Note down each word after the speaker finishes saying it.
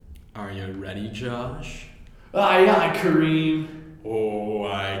Are you ready, Josh? Aye, aye, Kareem. Oh,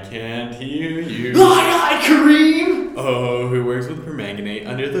 I can't hear you. Aye, aye, Kareem. Oh, who works with permanganate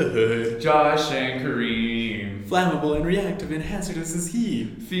under the hood? Josh and Kareem. Flammable and reactive and hazardous as he.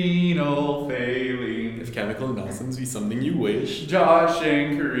 Phenolphthalein. If chemical nonsense be something you wish, Josh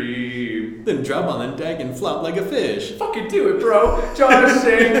and Kareem. then drop on the deck and flop like a fish. Fucking do it, bro. Josh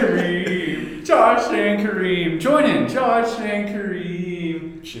and Kareem. Josh and Kareem. Join in. Josh and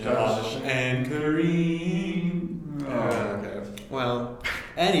Kareem. Josh and Kareem. Okay. Well,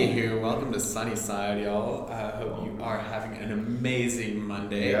 anywho, welcome to Sunnyside, y'all. I hope you are having an amazing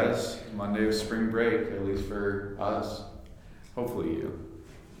Monday. Yes, Monday was spring break, at least for us. Hopefully you.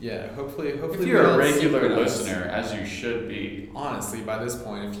 Yeah, hopefully If you're a regular listener, as you should be. Honestly, by this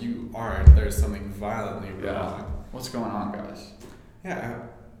point, if you aren't, there's something violently wrong. Yeah. What's going on, guys? Yeah.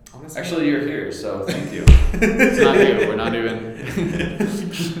 Honestly, Actually, you're here, so thank you. It's not you. We're not even.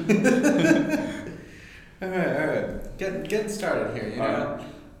 all right. Getting started here. You know,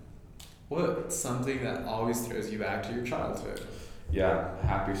 what's something that always throws you back to your childhood? Yeah,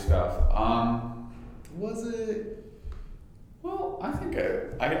 happy stuff. Was it? Well, I think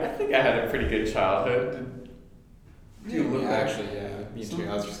I had a pretty good childhood. Me too.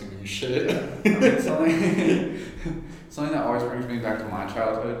 I was just gonna give you shit. I mean, something that always brings me back to my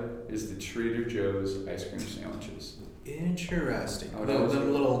childhood is the Trader Joe's ice cream sandwiches. Interesting. Oh,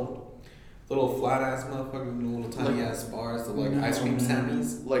 Them little flat ass motherfucking little tiny ass bars, the like ice cream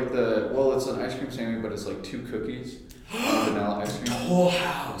sammies. It's an ice cream sandwich, but it's like 2 cookies, vanilla ice cream. Toll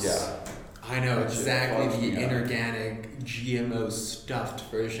House. Yeah. I know That shit exactly fucks me the up. inorganic GMO stuffed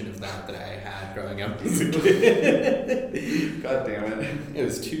version of that I had growing up as a kid. God damn it. It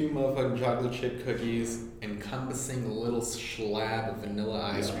was 2 motherfucking chocolate chip cookies encompassing a little slab of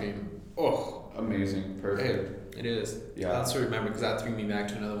vanilla ice cream. Oh, Amazing. Perfect. it is. Yeah. That's what I remember because that threw me back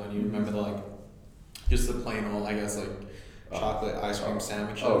to another one. You remember the just the plain old, I guess, chocolate ice cream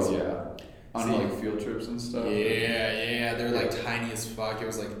sandwiches. Oh, yeah. On See? field trips and stuff. Yeah. They're tiny as fuck. It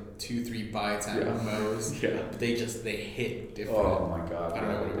was 2-3 bites at most. Yeah. But they hit different. Oh my god. I don't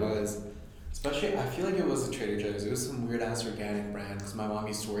know what it was. Especially, I feel like it was a Trader Joe's. It was some weird ass organic brand because my mom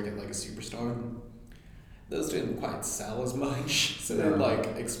used to work at a superstore. Those didn't quite sell as much, so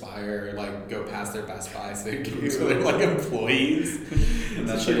they'd expire, go past their Best Buy, so they'd give them to their employees. And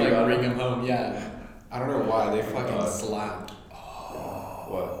so that's she'd how you got bring them? them home. Yeah, I don't know why they fucking God. slapped. Oh,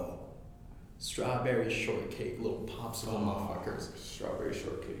 What? Strawberry shortcake, little popsicle motherfuckers. Strawberry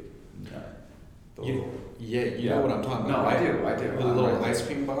shortcake. Yeah. You know what I'm talking No, about. I do. The little ice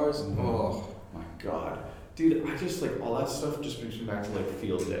cream bars. Mhm. Oh My god. Dude, I just all that stuff just brings me back to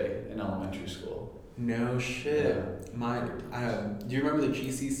field day in elementary school. no shit. Do you remember the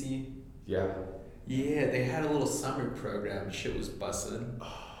GCC? Yeah. Yeah, they had a little summer program. Shit was busting.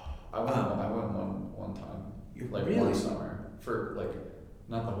 I went one time. Really? One summer. For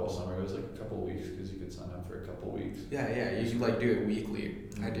not the whole summer, it was a couple weeks because you could sign up for a couple weeks. Yeah, you can do it weekly.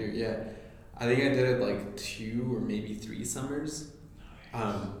 I do, yeah. I think I did it 2 or maybe 3 summers.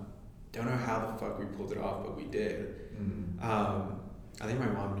 Don't know how the fuck we pulled it off, but we did. I think my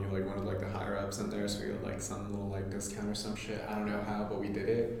mom knew one of the higher ups in there, so we got some little discount or some shit. I don't know how, but we did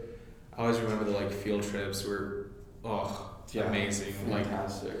it. I always remember the field trips were amazing.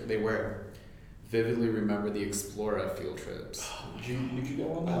 Fantastic. They were. Vividly remember the Explorer field trips. Did you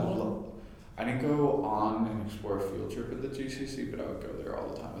go on that one? I didn't go on an Explore field trip at the GCC, but I would go there all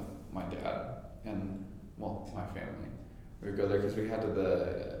the time with my dad and my family. We would go there because we had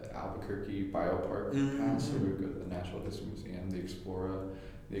the Albuquerque Biopark pass, so we would go to the Natural History Museum, the Explorer,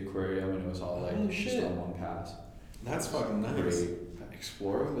 the aquarium, and it was all just on one pass. That's fucking nice. Great.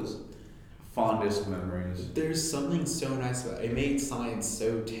 Explorer was fondest memories. There's something so nice about it. It made science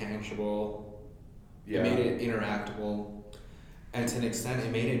so tangible. Yeah. It made it interactable. And to an extent,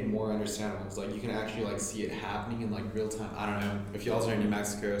 it made it more understandable. It's you can actually see it happening in real time. I don't know. If y'all are in New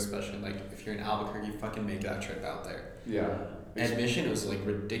Mexico, especially if you're in Albuquerque, fucking make that trip out there. Yeah. Admission was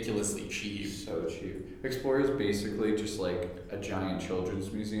ridiculously cheap. So cheap. Explorer is basically just a giant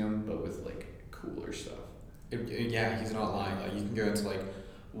children's museum, but with cooler stuff. Yeah, he's not lying. You can go into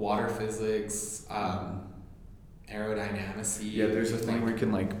water physics, aerodynamics. Yeah, there's a thing where you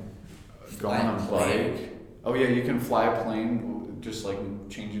can go fly on a a plane. Oh yeah, you can fly a plane just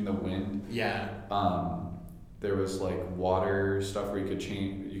changing the wind. Yeah. There was water stuff where you could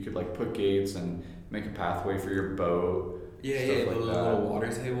change. You could put gates and make a pathway for your boat. Yeah, stuff the that. little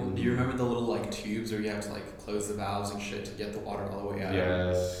water table. Do you remember the little tubes where you have to close the valves and shit to get the water all the way out?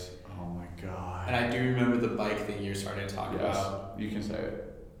 Yes. Oh my god. And I do remember the bike thing you're starting to talk about. You can say it.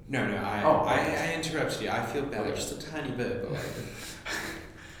 No, I interrupted you. I feel bad, just a tiny bit, but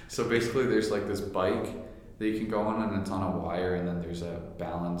So basically, there's like this bike that you can go on, and it's on a wire, and then there's a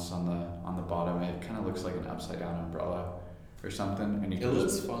balance on the bottom. It kind of looks like an upside down umbrella or something, and it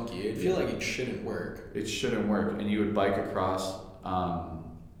looks funky. I feel like it shouldn't work. It shouldn't work, and you would bike across.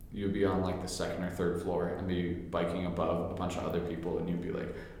 You would be on like the second or third floor and be biking above a bunch of other people, and you'd be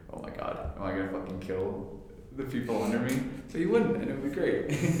like, "Oh my god, am I gonna fucking kill the people under me?" But you wouldn't, and it would be great.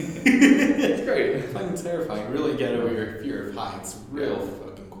 It's great. It's fucking terrifying. Really get over your fear of heights real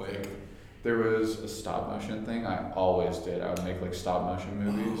fucking quick. There was a stop motion thing I always did. I would make like stop motion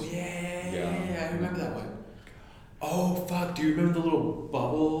movies. Oh yeah, I remember that one. Oh fuck, do you remember the little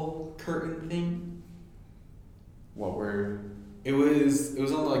bubble curtain thing? What were? It was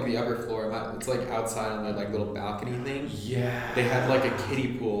on like the upper floor. It's like outside on the like little balcony thing. Yeah. They had like a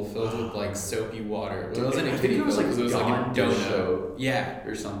kiddie pool filled with like soapy water. Well, it wasn't a kiddie pool. It was like a donut show. Yeah.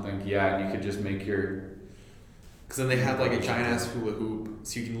 Or something. Yeah, and you could just make your. Because then they had like a giant ass hula hoop,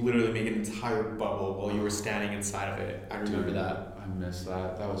 so you can literally make an entire bubble while you were standing inside of it. I remember that. I miss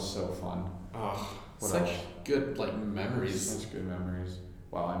that. That was so fun. Oh, what such else? good like memories. Such good memories.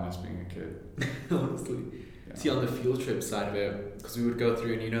 Wow, I miss being a kid. Honestly. Yeah. See, on the field trip side of it, because we would go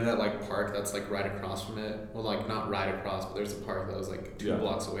through, and you know that like park that's like right across from it? Well, like not right across, but there's a park that was like 2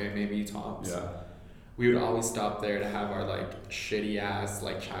 blocks away, maybe tops. Yeah. We would always stop there to have our like shitty ass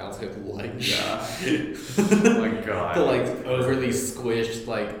like childhood lunch. Yeah. Oh my god. The like overly squished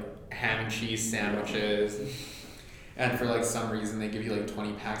like ham and cheese sandwiches. And for like some reason they give you like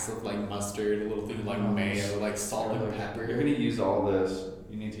 20 packs of like mustard, a little thing of like mayo, like salt and pepper. You're gonna use all this.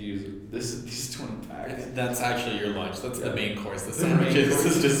 You need to use these 20 packs. That's actually your lunch. That's the main course. The sandwiches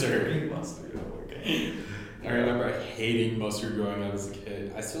is dessert. Mustard. Okay. I remember hating mustard growing up as a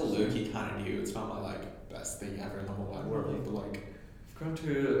kid. I still low-key kind of do. It's not my like best thing ever in the whole wide world, but like I've grown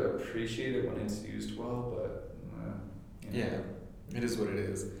to appreciate it when it's used well, but yeah, it is what it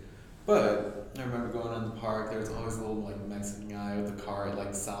is. But I remember going in the park. There was always a little like Mexican guy with a cart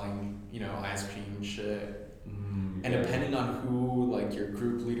like selling, ice cream and shit. And depending on who like your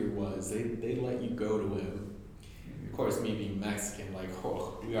group leader was, they let you go to him. Of course, me being Mexican, like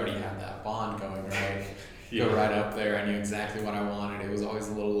we already had that bond going, right? Go right up there. I knew exactly what I wanted. It was always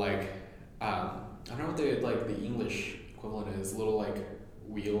a little like I don't know what the English equivalent is. Little like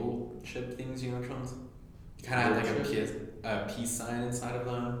wheel chip things, you know which ones? You kind of had like a peace sign inside of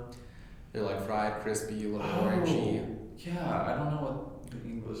them. They're like fried, crispy, a little orangey. Yeah, I don't know what the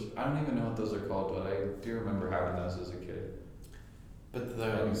English. I don't even know what those are called, but I do remember having those as a kid. But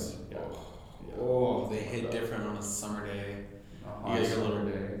those, they hit different on a summer day. You get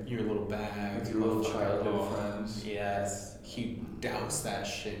your little bag. With your little childhood friends. Yes. You douse that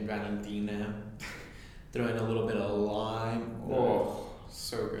shit in Valentina. Throw in a little bit of lime. Oh,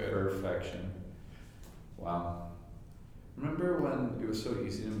 so good. Perfection. Wow. Remember when it was so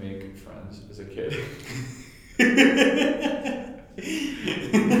easy to make friends as a kid?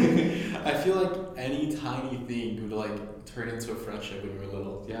 I feel like any tiny thing would like turn into a friendship when you were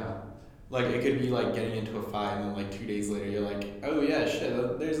little. Yeah. Like it could be like getting into a fight, and then like 2 days later you're like, oh yeah,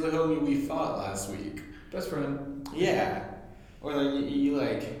 shit, there's the homie we fought last week. Best friend. Yeah. Or then you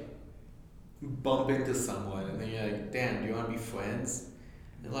like bump into someone, and then you're like, damn, do you want to be friends?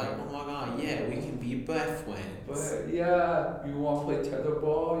 They're like, oh my god, yeah, we can be best friends. But yeah, you want to play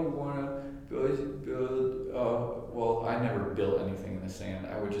tetherball? You want to build? Well, I never built anything in the sand.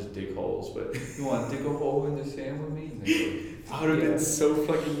 I would just dig holes. But you want to dig a hole in the sand with me? And I would have been so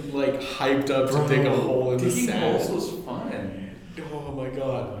fucking like hyped up to dig a hole in the sand. Digging holes was fun. Oh my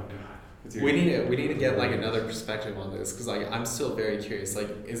god. We need to get like another perspective on this, because like I'm still very curious. Like,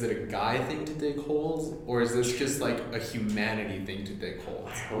 is it a guy thing to dig holes, or is this just like a humanity thing to dig holes?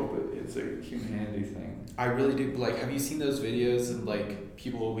 I hope it's a humanity thing. I really do. Like, have you seen those videos of like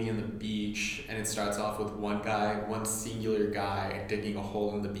people will be in the beach, and it starts off with one singular guy digging a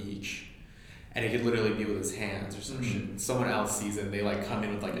hole in the beach, and it could literally be with his hands or some shit. Someone else sees it, and they like come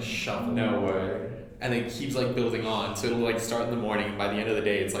in with like a shovel. No way. And it keeps like building on, so it'll like start in the morning, and by the end of the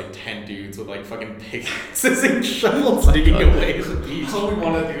day, it's like 10 dudes with like fucking pickaxes and shovels digging away the beach. All we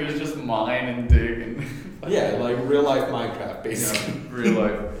want to do is just mine and dig and. Yeah, like real life Minecraft, basically. Yeah, real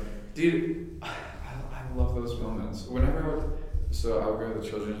life, dude. I love those moments. Whenever I would go to the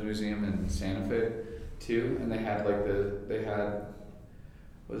Children's Museum in Santa Fe, too, and they had like it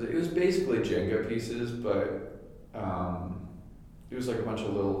was basically Jenga pieces, but it was like a bunch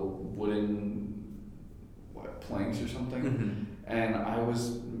of little wooden planks or something, and I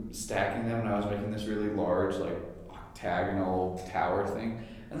was stacking them, and I was making this really large like octagonal tower thing,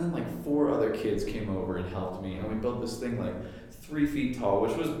 and then like 4 other kids came over and helped me, and we built this thing like 3 feet tall,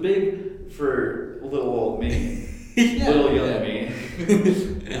 which was big for little old me. Little young me.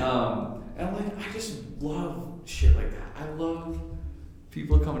 And like, I just love shit like that. I love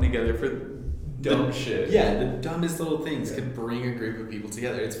people coming together for dumb shit. Yeah, the dumbest little things could bring a group of people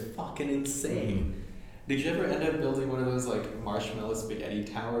together. It's fucking insane. Did you ever end up building one of those like marshmallow spaghetti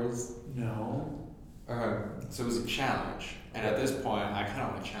towers? No. So it was a challenge, and at this point, I kind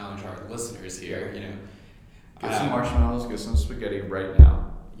of want to challenge our listeners here. You know, get some marshmallows, get some spaghetti right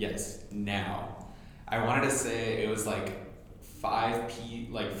now. Yes, now. I wanted to say it was like five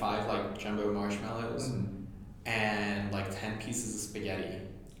jumbo marshmallows, and like 10 pieces of spaghetti,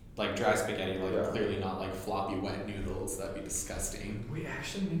 like dry spaghetti, clearly not like floppy wet noodles. That'd be disgusting. Wait,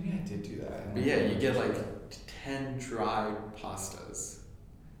 actually, maybe I did do that. But yeah, you get like 10 dry pastas.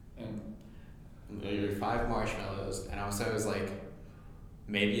 And your 5 marshmallows, and also it was like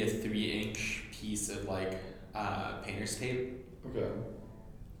maybe a 3-inch piece of like painter's tape. Okay.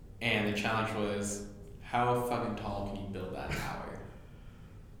 And the challenge was, how fucking tall can you build that tower?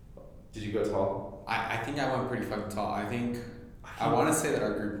 Did you go tall? I think I went pretty fucking tall. I want to say that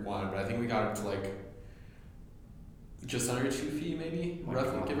our group won, but I think we got up to like just under 2 feet maybe,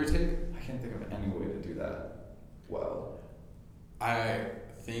 roughly, give or take. I can't think of any way to do that well. I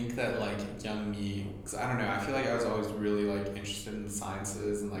think that like young me, because I don't know, I feel like I was always really like interested in the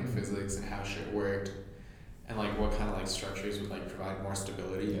sciences and like physics and how shit worked and like what kind of like structures would like provide more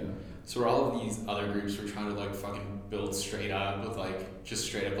stability. Yeah. So all of these other groups were trying to like fucking build straight up with like just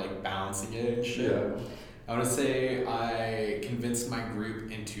straight up like balancing it and shit. Yeah. I want to say I convinced my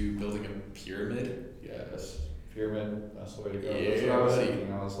group into building a pyramid. Yes. Pyramid, that's the way to go. Yeah, that's what I was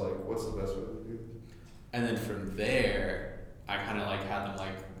thinking. I was like, what's the best way to do this? And then from there, I kind of like had them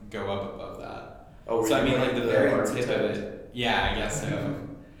like go up above that. Oh, so I mean like the very tip of it. Yeah, I guess so.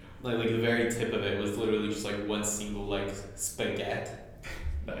 like the very tip of it was literally just like one single like spaghetti.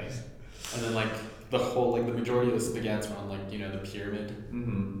 Nice. And then like the whole like the majority of the spaghettis were on like, you know, the pyramid.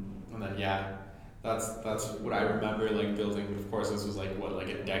 Mm-hmm. And then yeah, that's what I remember like building. But of course this was like what, like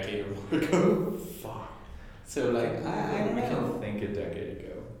a decade or more ago. Fuck. So like I don't know. I can think a decade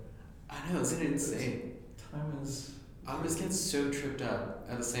ago. I know, isn't it insane? Time is. I was getting so tripped up.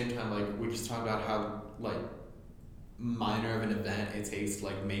 At the same time, like we just talked about how like minor of an event it takes to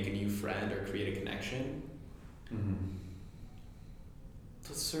like make a new friend or create a connection. Mm-hmm.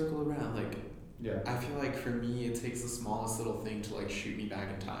 To circle around, like yeah. I feel like for me it takes the smallest little thing to like shoot me back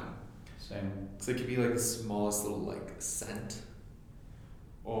in time. Same. So it could be like the smallest little like scent,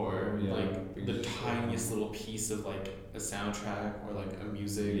 or like the tiniest little piece of like a soundtrack or like a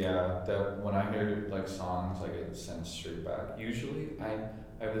music. Yeah, that when I hear like songs, like it sends straight back. Usually, I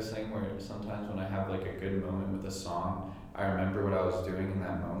have this thing where sometimes when I have like a good moment with a song, I remember what I was doing in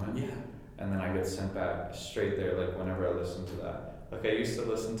that moment. Yeah. And then I get sent back straight there, like whenever I listen to that. Like I used to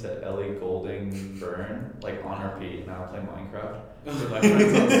listen to Ellie Goulding Burn, like on repeat, and I would play Minecraft with my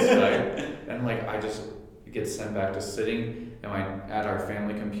friends on Skype, and like I just get sent back to sitting at our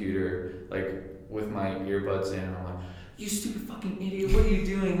family computer, like with my earbuds in, and I'm like, you stupid fucking idiot, what are you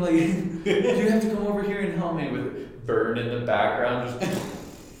doing? Like, you have to come over here and help me with Burn in the background. Just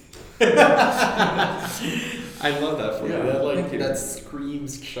I love that for you. That like that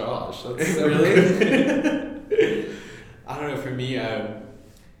screams Josh. That's so really. I don't know. For me, I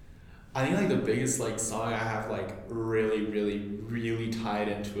think like the biggest like song I have like really tied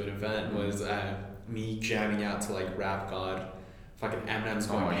into an event was me jamming out to like Rap God. Fucking Eminem's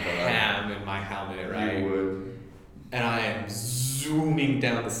going ham in my helmet, right? You would. And I am zooming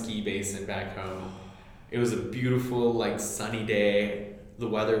down the ski basin back home. It was a beautiful like sunny day. The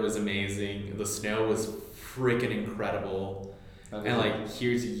weather was amazing. The snow was freaking incredible. And like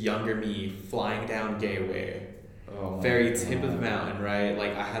here's younger me flying down Gateway. Very tip of the mountain, right?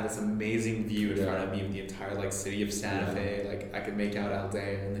 Like I had this amazing view in front of me of the entire like city of Santa Fe. Like I could make out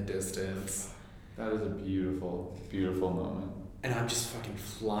Aldea in the distance. That is a beautiful, beautiful moment. And I'm just fucking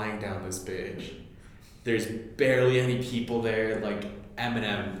flying down this bitch. There's barely any people there. Like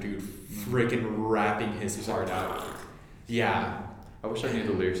Eminem, dude, freaking rapping his heart out. Yeah. I wish I knew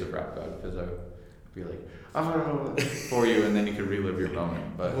the lyrics of Rap God because I would be like, for you, and then you could relive your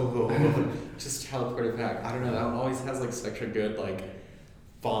moment. But just teleport it back. I don't know. That one always has like such a good like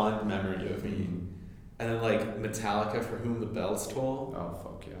fond memory of me. And then like Metallica, For Whom the Bells Toll. Oh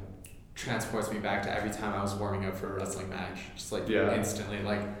fuck yeah. Transports me back to every time I was warming up for a wrestling match. Just like instantly,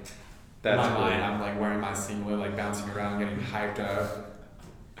 like that's in my mind, I'm like wearing my singlet, like bouncing around, getting hyped up.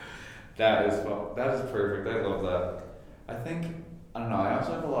 That is perfect. I love that. I don't know, I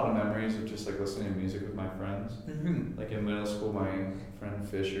also have a lot of memories of just like listening to music with my friends. Mm-hmm. Like in middle school, my friend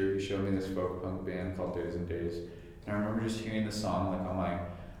Fisher, he showed me this folk punk band called Days and Days. And I remember just hearing the song like on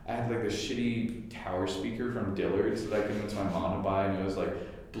I had like this shitty tower speaker from Dillard's that I convinced my mom to buy, and it was like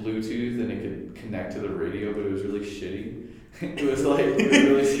Bluetooth and it could connect to the radio, but it was really shitty. It was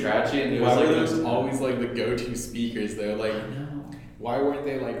really scratchy, and it was why like were those always like the go-to speakers though? Like, I know. why weren't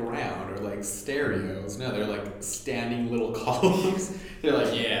they like round or like stereos? No, they're like standing little columns. They're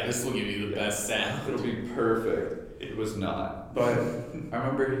like, yeah, this will give you the best sound. It'll be perfect. It was not. But I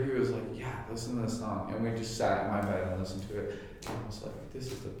remember he was like, yeah, listen to this song. And we just sat in my bed and listened to it. And I was like,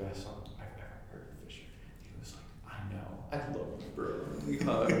 this is the best song I've ever heard of Fisher. He was like, I know. I love you, bro. We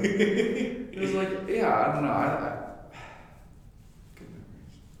hugged. It was like, yeah, I don't know. Good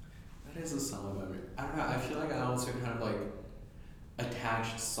memories. That is a solid memory. I don't know. I feel like I also kind of like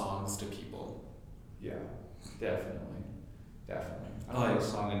attached songs to people. Yeah, definitely. I don't have a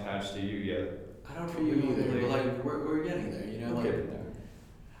song attached to you yet. I don't for you either, but like we're getting there, you know? We're like getting there.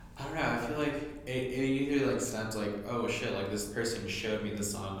 I don't know, I feel like it either like sounds like, oh shit, like this person showed me the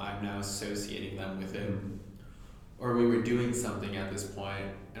song, I'm now associating them with it. Mm-hmm. Or we were doing something at this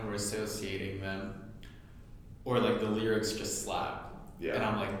point and we're associating them. Or like the lyrics just slap. Yeah. And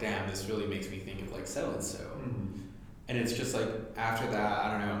I'm like, damn, this really makes me think of like so and so. Mm-hmm. And it's just like after that,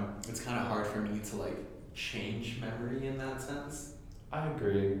 I don't know, it's kind of hard for me to like change memory in that sense. I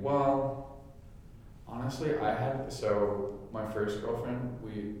agree. Well, honestly, so my first girlfriend,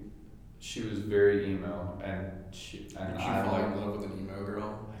 she was very emo, and Did you fall in love with an emo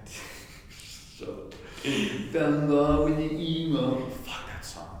girl? So, fell in love with an emo. Fuck that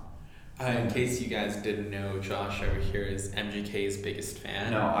song. In case you guys didn't know, Josh over here is MGK's biggest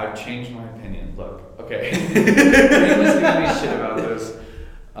fan. No, I've changed my opinion. Look, okay. He was giving me shit about this.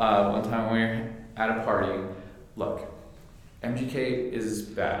 One time we were at a party. Look, MGK is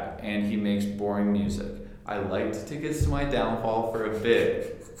bad, and he makes boring music. I liked Tickets to My Downfall for a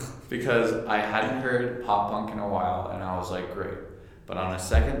bit, because I hadn't heard pop punk in a while, and I was like, great. But on a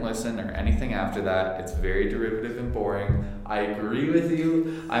second listen, or anything after that, it's very derivative and boring. I agree with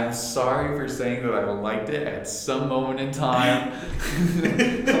you. I'm sorry for saying that I liked it at some moment in time.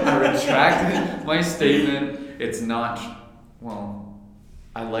 I retracted my statement. It's not, well,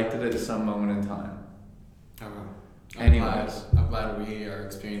 I liked it at some moment in time. Okay. Anyways. I'm glad we are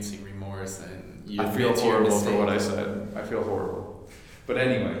experiencing remorse and you I feel admit to your horrible mistake. for what I said. I feel horrible. But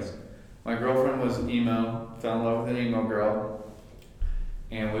anyways, my girlfriend was emo, fell in love with an emo girl,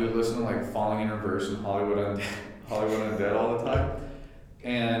 and we would listen to like Falling in Reverse and Hollywood Undead all the time.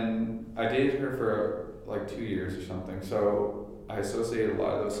 And I dated her for like 2 years or something, so I associated a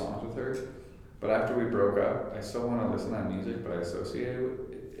lot of those songs with her. But after we broke up, I still want to listen to that music, but I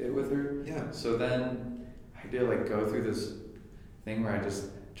associated it with her. Yeah. So then I did like go through this thing where I just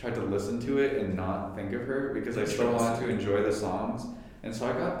tried to listen to it and not think of her because I still wanted to enjoy the songs. And so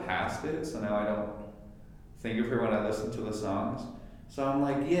I got past it, so now I don't think of her when I listen to the songs. So I'm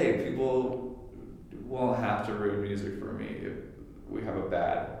like, yay, people won't have to ruin music for me if we have a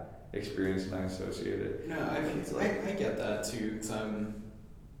bad experience and I associate it. No, I get that too, because I don't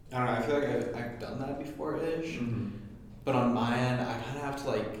know, I feel like I've done that before-ish, but on my end, I kind of have to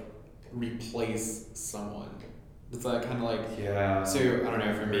like replace someone. It's like kind of like, yeah. So I don't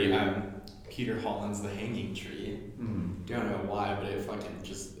know, for me, Peter Holland's The Hanging Tree. Don't know why, but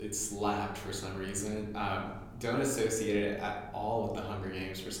it slapped for some reason. Don't associate it at all with the Hunger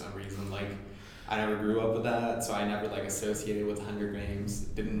Games for some reason. Like, I never grew up with that, so I never like associated with Hunger Games.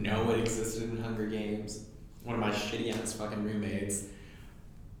 Didn't know it existed in Hunger Games. One of my shitty ass fucking roommates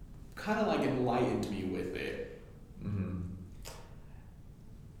kind of like enlightened me with it.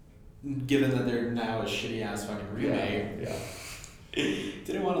 Given that they're now a shitty ass fucking roommate, Yeah.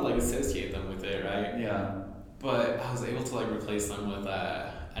 didn't want to like associate them with it, right? Yeah. But I was able to like replace them with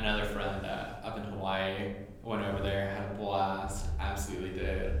another friend up in Hawaii. Went over there, had a blast, absolutely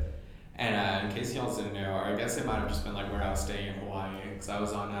did. And in case y'all didn't know, or I guess it might have just been like where I was staying in Hawaii, because I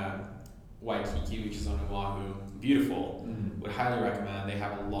was on Waikiki, which is on Oahu. Beautiful. Would highly recommend. They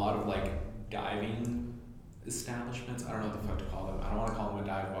have a lot of like diving establishments. I don't know what the fuck to call them. I don't want to call them a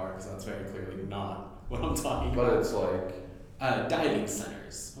dive bar because that's very clearly not what I'm talking about. But it's like diving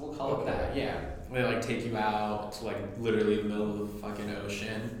centers. We'll call it that. Yeah. They like take you out to like literally the middle of the fucking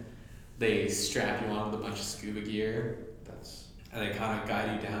ocean. They strap you on with a bunch of scuba gear. And they kind of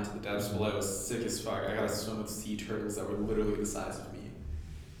guide you down to the depths below. It was sick as fuck. I got to swim with sea turtles that were literally the size of me.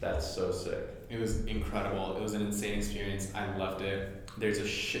 That's so sick. It was incredible. It was an insane experience. I loved it. There's a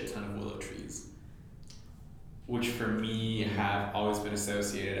shit ton of willow trees, which for me have always been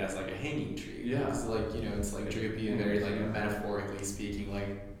associated as like a hanging tree. Yeah. It's like, you know, it's like droopy and very like metaphorically speaking,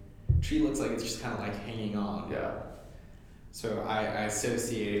 like tree looks like it's just kind of like hanging on. Yeah. So I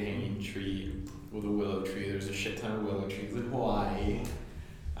associated hanging tree with a willow tree. There's a shit ton of willow trees in Hawaii.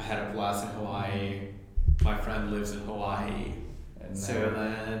 I had a blast in Hawaii. My friend lives in Hawaii. So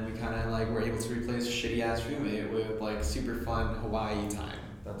then we kind of like were able to replace shitty ass roommate with like super fun Hawaii time.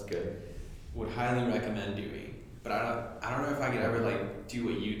 That's good. Would highly recommend doing. But I don't know if I could ever like do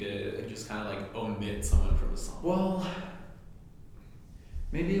what you did and just kind of like omit someone from the song. Well,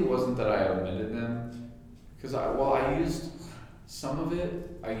 maybe it wasn't that I omitted them, because I used some of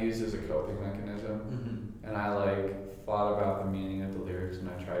it. I used as a coping mechanism, and I like thought about the meaning of the lyrics, and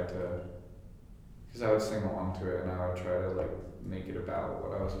I tried to, because I would sing along to it, and I would try to like make it about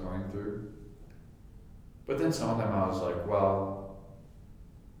what I was going through. But then some of them I was like, well,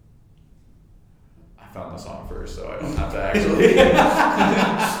 I found the song first, so I don't have to actually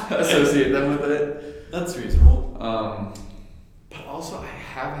associate them with it. That's reasonable. But also, I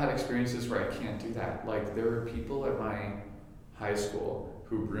have had experiences where I can't do that. Like, there were people at my high school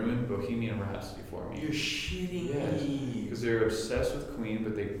who ruined Bohemian Rhapsody for me. You're shitting me. Because they were obsessed with Queen,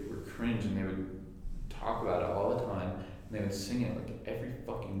 but they were cringe, and they would talk about it all the time, and they would sing it like every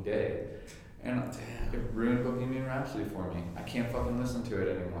fucking day. And it ruined Bohemian Rhapsody for me. I can't fucking listen to it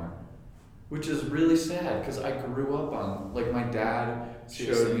anymore. Which is really sad, because I grew up on, like, my dad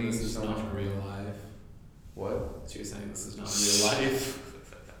showed me this is so not much. real life. What? So you're saying this is not real life?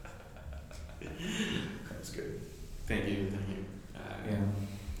 That's good. Thank you. Yeah.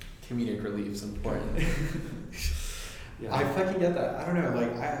 Comedic relief's important. Yeah. I fucking get that. I don't know,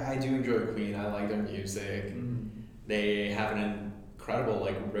 like, I do enjoy Queen. I like their music. They have an incredible,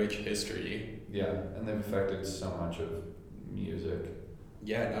 like, rich history. Yeah, and they've affected so much of music.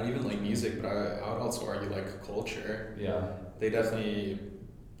 Yeah, not even like music, but I would also argue like culture. Yeah. They definitely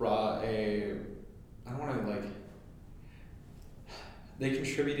brought I don't want to like, they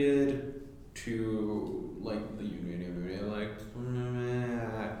contributed to like the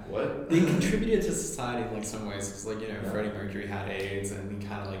What? They contributed to society in like some ways, because like, you know, Freddie Mercury had AIDS, and he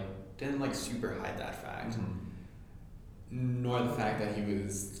kind of like didn't like super hide that fact, nor the fact that he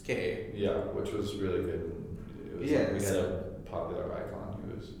was gay. Yeah, which was really good. It was, yeah, we had a popular icon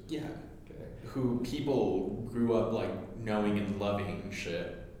who was gay. Who people grew up like knowing and loving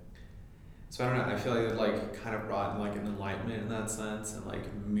shit. So I don't know, I feel like it like kind of brought like an enlightenment in that sense, and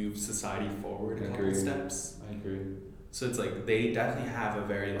like moved society forward a couple steps. I agree. So it's like they definitely have a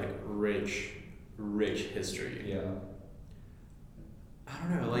very like rich history. Yeah. I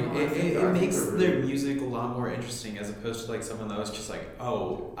don't know, like it makes their music a lot more interesting, as opposed to like someone that was just like,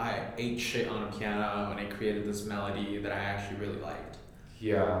 oh, I ate shit on a piano and I created this melody that I actually really liked.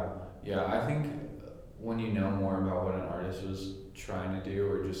 Yeah, I think when you know more about what an artist was trying to do,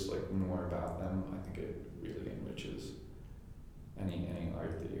 or just like more about them, I think it really enriches any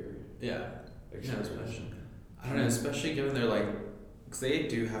art that you're experiencing. I don't know, especially given they're like, because they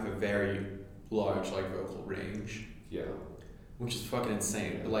do have a very large like vocal range. Yeah. Which is fucking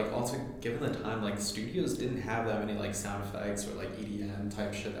insane. But like also given the time, like studios didn't have that many like sound effects or like EDM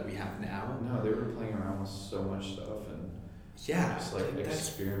type shit that we have now. No, they were playing around with so much stuff, and yeah, just like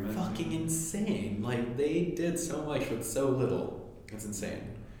experimenting. Fucking insane. Like they did so much with so little. It's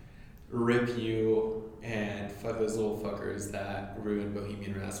insane. Rip you, and fuck those little fuckers that ruined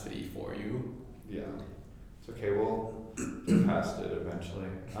Bohemian Rhapsody for you. Yeah. It's okay, we'll get past it eventually.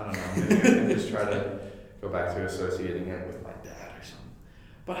 I don't know, maybe I can just try to go back to associating it with my dad or something.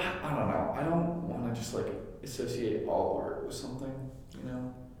 But I don't know. I don't want to just like associate all art with something, you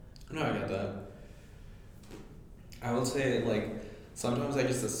know? No, I get that. I will say like sometimes I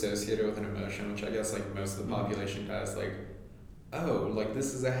just associate it with an emotion, which I guess like most of the population does. Like, oh, like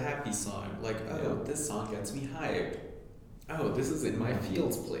this is a happy song. Like, oh, this song gets me hype. Oh, this is in my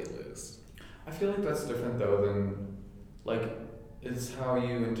Fields playlist. I feel like that's different though than like it's how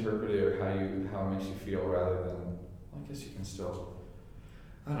you interpret it, or how it makes you feel, rather than, I guess you can still,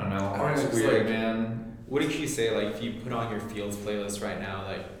 I don't know. Art's weird, like, man. What did you say, like, if you put on your Fields playlist right now,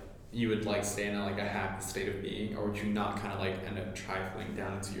 like, you would, like, stay in, like, a happy state of being, or would you not kind of, like, end up trifling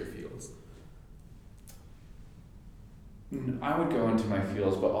down into your feels? I would go into my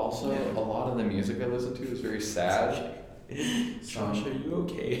feels, but also a lot of the music I listen to is very sad. Josh, are you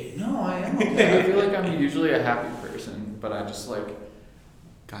okay? No, I am okay. I feel like I'm usually a happy person, but I just like...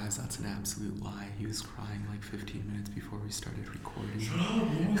 Guys, that's an absolute lie. He was crying like 15 minutes before we started recording. Shut up,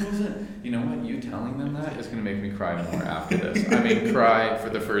 no, I wasn't. You know what? You telling them that is going to make me cry more after this. I mean, cry for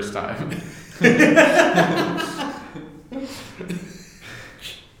the first time.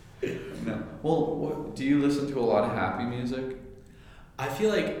 No. Well, what, do you listen to a lot of happy music? I feel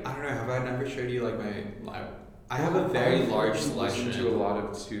like, I don't know, have I never showed you like my... I have a very large selection. Listen to a lot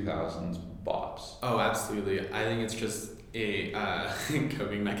of 2000s bops. Oh, absolutely. I think it's just a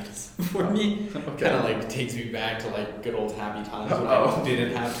coping mechanism for me. Okay. Kind of like takes me back to like good old happy times when I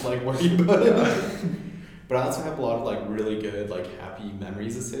didn't have to like worry about it. But I also have a lot of like really good like happy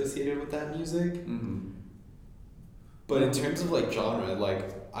memories associated with that music. Mm-hmm. But in terms of like genre, like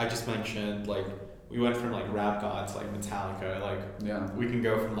I just mentioned, like we went from like rap god to like Metallica. Like Yeah. we can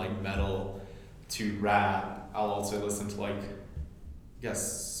go from like metal to rap. I'll also listen to like, I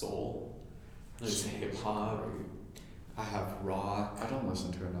guess soul. There's hip hop. I have rock. I don't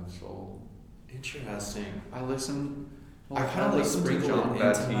listen to enough soul. Interesting. I listen. I kind of like sprinkle John it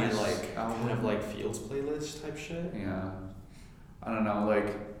into my Baptiste like album. kind of like Fields playlist type shit. Yeah. I don't know,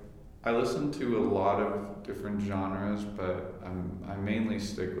 like I listen to a lot of different genres, but I mainly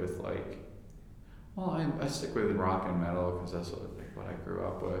stick with like, well, I stick with rock and metal because that's like what I grew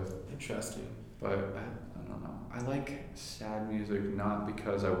up with. Interesting. But I don't know. I like sad music not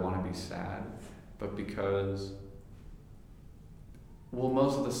because I want to be sad, but because, well,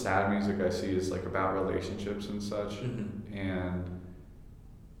 most of the sad music I see is like about relationships and such, Mm-hmm. and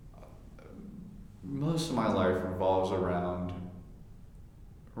most of my life revolves around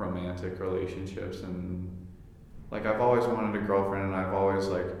romantic relationships, and like I've always wanted a girlfriend, and I've always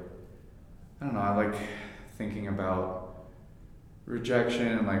like, I don't know, I like thinking about rejection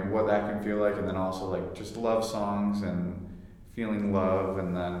and like what that can feel like, and then also like just love songs and feeling love,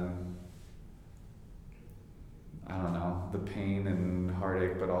 and then I don't know, the pain and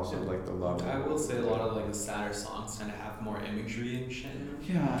heartache, but also like the love. I will say a lot of like the sadder songs tend to have more imagery and shit in them.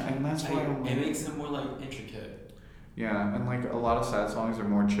 Yeah, and that's why it makes them more like intricate. Yeah, and like a lot of sad songs are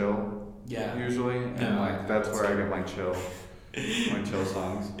more chill. Yeah. Usually, and like that's where I get my chill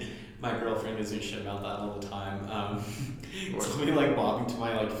songs. My girlfriend gives me shit about that all the time. It's me like bobbing to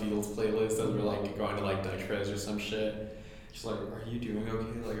my like Fields playlist as we're like going to like Dutch Rose or some shit. She's like, "Are you doing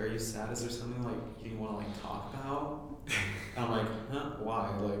okay? Like, are you sad? Is there something like you want to like talk about?" And I'm like, "Huh? Why?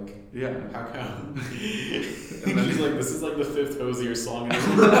 Like, yeah, how come?" And then she's like, "This is like the 5th Hosier song." And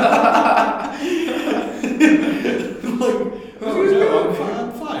I'm like, "Oh no,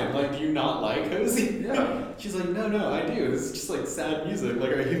 I'm fine. Like, do you not like Hosier?" Yeah. She's like, no, I do. It's just like sad music.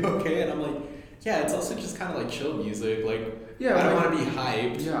 Like, are you okay? And I'm like, yeah, it's also just kind of like chill music. Like, Yeah, I don't like, want to be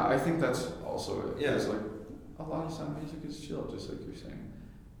hyped. Yeah, I think that's also it. Yeah. It's like a lot of sad music is chill, just like you're saying.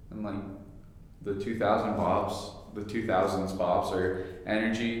 And like the 2000s bops are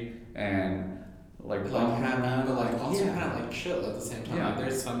energy and like happy, but like also yeah. kind of like chill at the same time. Yeah. Like,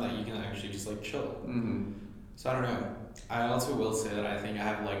 there's some that you can actually just like chill. Mm-hmm. So I don't know. I also will say that I think I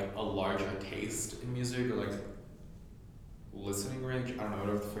have like a larger taste in music, or like listening range. I don't know,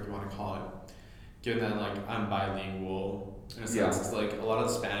 whatever the fuck you want to call it. Given that like I'm bilingual in a sense, Yeah. it's like a lot of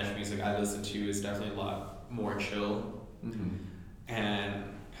the Spanish music I listen to is definitely a lot more chill Mm-hmm. and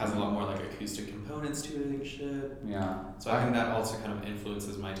has a lot more like acoustic components to it and shit. Yeah. So I think that also kind of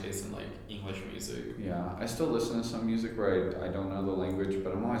influences my taste in like English music. Yeah, I still listen to some music where I don't know the language,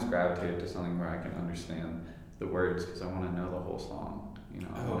 but I'm always gravitated to something where I can understand the words because I want to know the whole song. You know,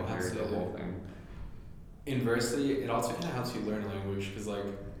 I want to hear the whole thing. Inversely, it also kind of helps you learn a language because like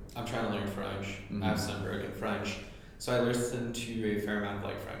I'm trying to learn French. Mm-hmm. I have some broken French. So I listen to a fair amount of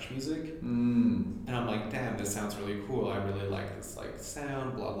like French music, Mm. and I'm like, damn, this sounds really cool. I really like this like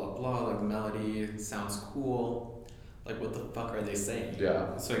sound, blah blah blah. Like the melody sounds cool. Like what the fuck are they saying?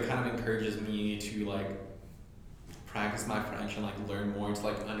 Yeah. So it kind of encourages me to like practice my French and like learn more to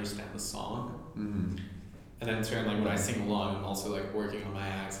like understand the song. Mm-hmm. And then in turn, like when I sing along, I'm also like working on my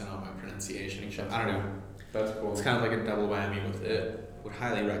accent, on my pronunciation and shit. I don't know. That's cool. It's kind of like a double whammy with it. Would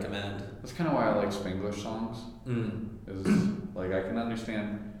highly recommend. That's kind of why I like Spanglish songs. Mm. Is like I can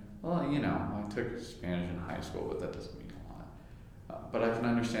understand. Well, you know, I took Spanish in high school, but that doesn't mean a lot. But I can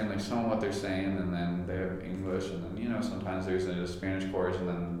understand like some of what they're saying, and then they have English, and then you know sometimes there's a Spanish chorus and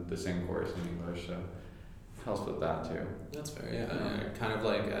then the same chorus in English, so it helps with that too. That's fair. Yeah. Kind of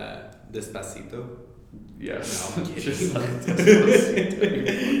like Despacito. Yes. No, I'm kidding. Just like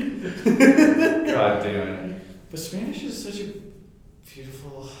God damn it. But Spanish is such a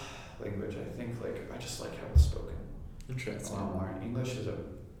beautiful language. I think like I just like how it's spoken. A Interesting. lot more. English is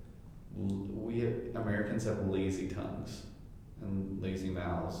we Americans have lazy tongues and lazy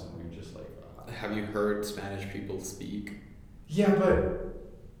mouths, and we're just like. Have you heard Spanish people speak? Yeah, but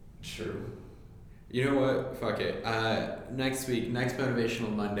true. You know what? Fuck it. Next week, next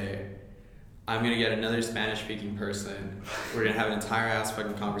Motivational Monday, I'm gonna get another Spanish-speaking person. We're gonna have an entire ass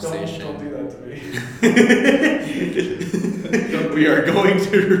fucking conversation. Don't do that to me. We are going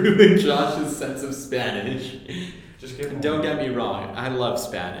to ruin Josh's sense of Spanish. Just get Don't get me wrong. I love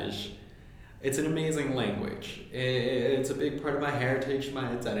Spanish. It's an amazing language. It's a big part of my heritage, my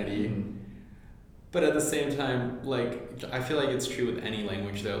identity. Mm-hmm. But at the same time, like, I feel like it's true with any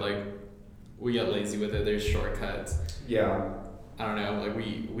language though. Like, we get lazy with it. There's shortcuts. Yeah. I don't know, like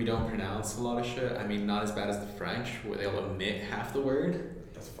we don't pronounce a lot of shit. I mean, not as bad as the French, where they'll omit half the word.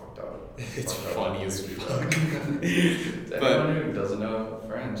 That's fucked up. It's funny as fuck. To anyone who doesn't know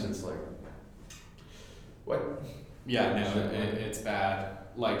French, it's like, what? Yeah, no, it's bad.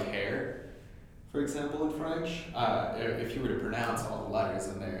 Like hair, for example, in French, if you were to pronounce all the letters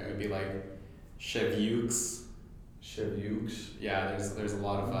in there, it would be like chevieux. Chevieux. Yeah, there's a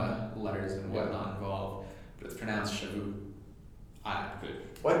lot of letters and whatnot involved, but it's pronounced cheveux.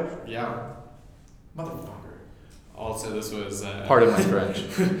 What? Yeah. Motherfucker. Also, this was Pardon my French.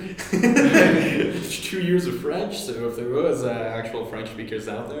 2 years of French, so if there was actual French speakers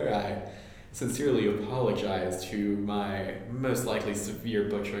out there, I sincerely apologize to my most likely severe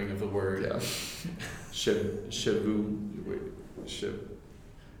butchering of the word. Yeah.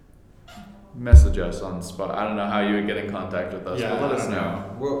 Message us on spot. I don't know how you would get in contact with us, but let us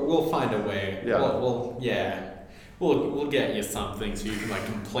know. We'll find a way. Yeah. We'll get you something so you can like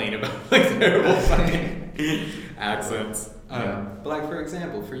complain about like terrible fucking accents. But like for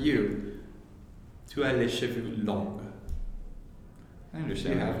example, for you, tu as les cheveux longs. I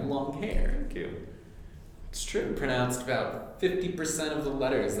understand. You have long hair. Thank you. It's true. Pronounced about 50% of the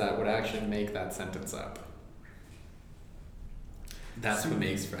letters that would actually make that sentence up. That's what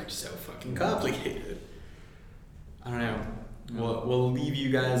makes French so fucking complicated. I don't know. We'll leave you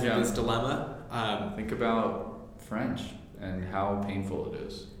guys with this dilemma. Think about French and how painful it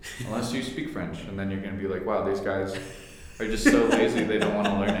is. Unless you speak French, and then you're going to be like, wow, these guys are just so lazy they don't want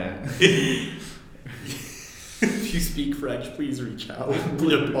to learn it. If you speak French, please reach out.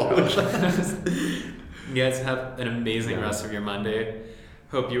 We apologize. You guys have an amazing rest of your Monday.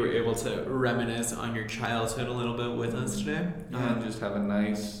 Hope you were able to reminisce on your childhood a little bit with us today. And just have a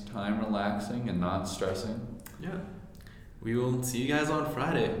nice time relaxing and not stressing. Yeah. We will see you guys on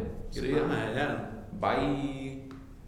Friday. See ya. Yeah. Bye.